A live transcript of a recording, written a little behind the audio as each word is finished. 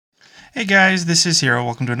Hey guys, this is Hero.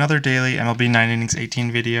 Welcome to another daily MLB 9 Innings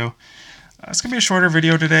 18 video. It's going to be a shorter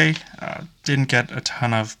video today. Didn't get a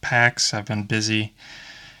ton of packs. I've been busy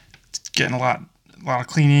getting a lot of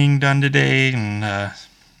cleaning done today, and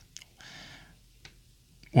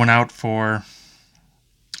went out for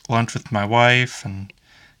lunch with my wife and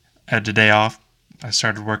had a day off. I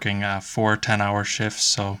started working 4 10-hour shifts,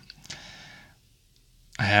 so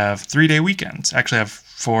I have 3-day weekends. Actually, I have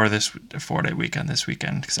 4-day weekend this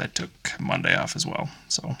weekend because I took Monday off as well.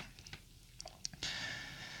 So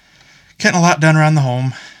getting a lot done around the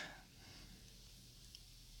home.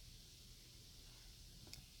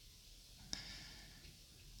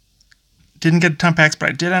 Didn't get a ton of packs, but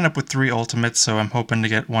I did end up with 3 ultimates, so I'm hoping to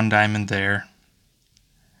get 1 diamond there.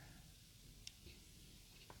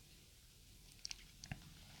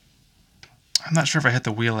 I'm not sure if I hit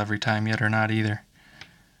the wheel every time yet or not either.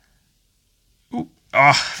 Ooh,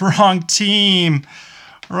 oh, wrong team.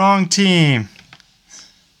 Wrong team.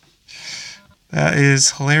 That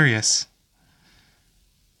is hilarious.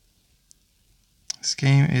 This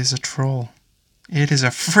game is a troll. It is a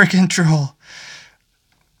freaking troll.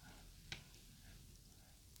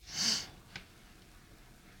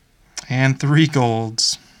 And 3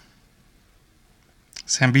 golds.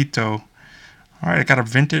 Sambito. Alright, I got a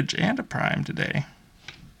vintage and a prime today.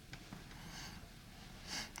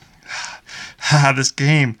 This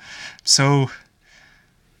game. So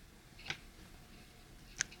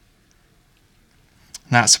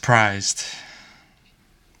not surprised.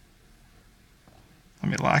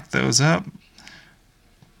 Let me lock those up.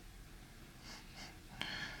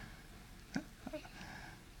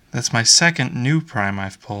 That's my second new prime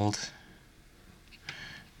I've pulled.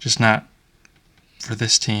 Just not for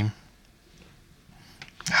this team.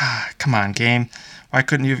 Come on, game. Why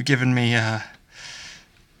couldn't you have given me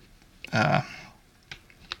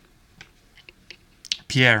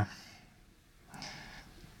Pierre?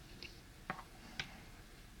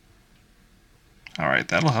 Alright,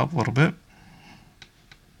 that'll help a little bit.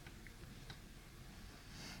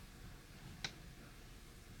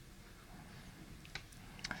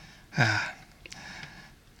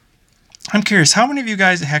 I'm curious, how many of you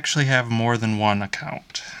guys actually have more than one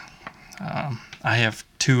account? I have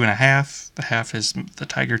 2.5. The half is the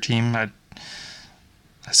Tiger team. I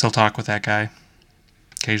still talk with that guy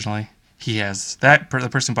occasionally. He has that. The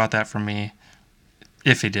person bought that from me,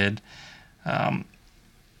 if he did. I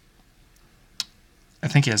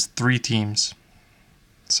think he has 3 teams.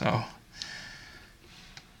 So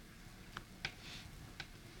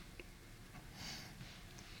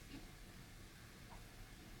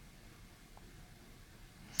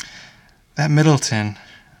that Middleton,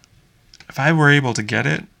 if I were able to get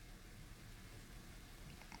it,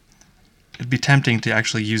 it'd be tempting to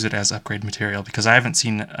actually use it as upgrade material because I haven't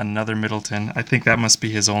seen another Middleton. I think that must be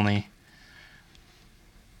his only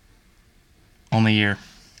year.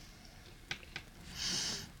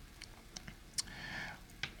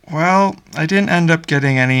 Well, I didn't end up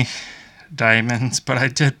getting any diamonds, but I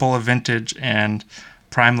did pull a vintage and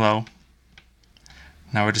prime low.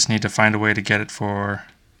 Now I just need to find a way to get it for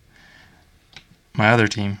my other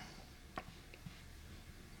team.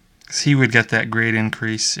 Because he would get that grade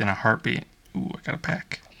increase in a heartbeat. Ooh, I got a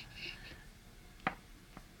pack.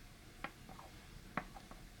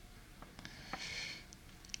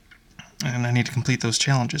 And I need to complete those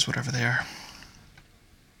challenges, whatever they are.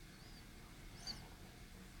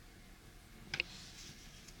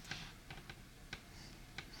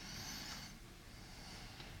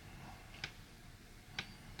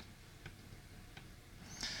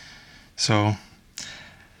 So,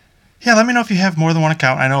 yeah, let me know if you have more than one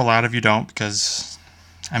account. I know a lot of you don't because,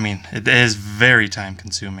 I mean, it is very time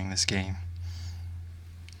consuming, this game.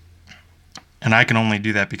 And I can only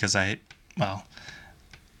do that because I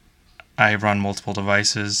run multiple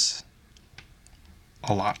devices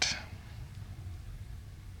a lot.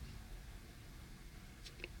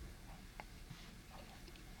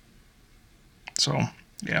 So,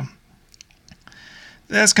 yeah.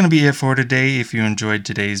 That's going to be it for today. If you enjoyed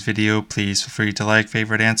today's video, please feel free to like,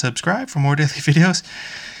 favorite, and subscribe for more daily videos.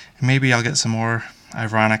 And maybe I'll get some more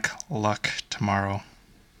ironic luck tomorrow.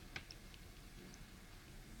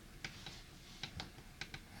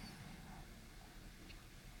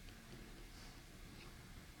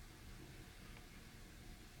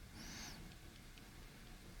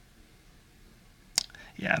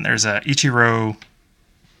 Yeah, and there's a Ichiro,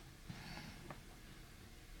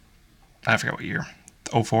 I forgot what year,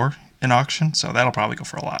 04 in auction, so that'll probably go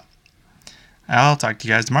for a lot. I'll talk to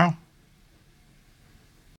you guys tomorrow.